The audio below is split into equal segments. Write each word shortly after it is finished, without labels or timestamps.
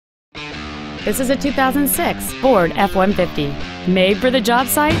This is a 2006 Ford F-150, made for the job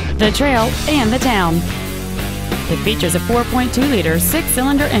site, the trail, and the town. It features a 4.2-liter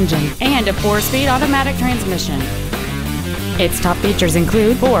six-cylinder engine and a 4-speed automatic transmission. Its top features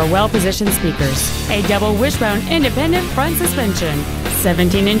include 4 well-positioned speakers, a double wishbone independent front suspension,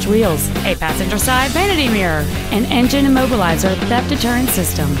 17-inch wheels, a passenger side vanity mirror, an engine immobilizer theft deterrent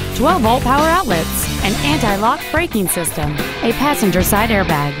system, 12-volt power outlets, an anti-lock braking system, a passenger side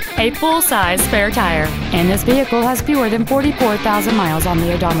airbag, a full-size spare tire, and this vehicle has fewer than 44,000 miles on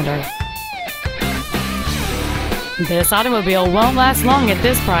the odometer. This automobile won't last long at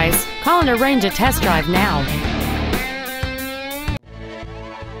this price. Call and arrange a test drive now.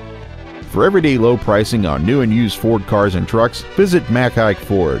 For everyday low pricing on new and used Ford cars and trucks, visit Mac Haik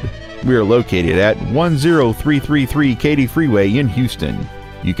Ford. We are located at 10333 Katy Freeway in Houston.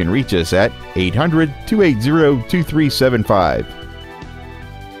 You can reach us at 800-280-2375.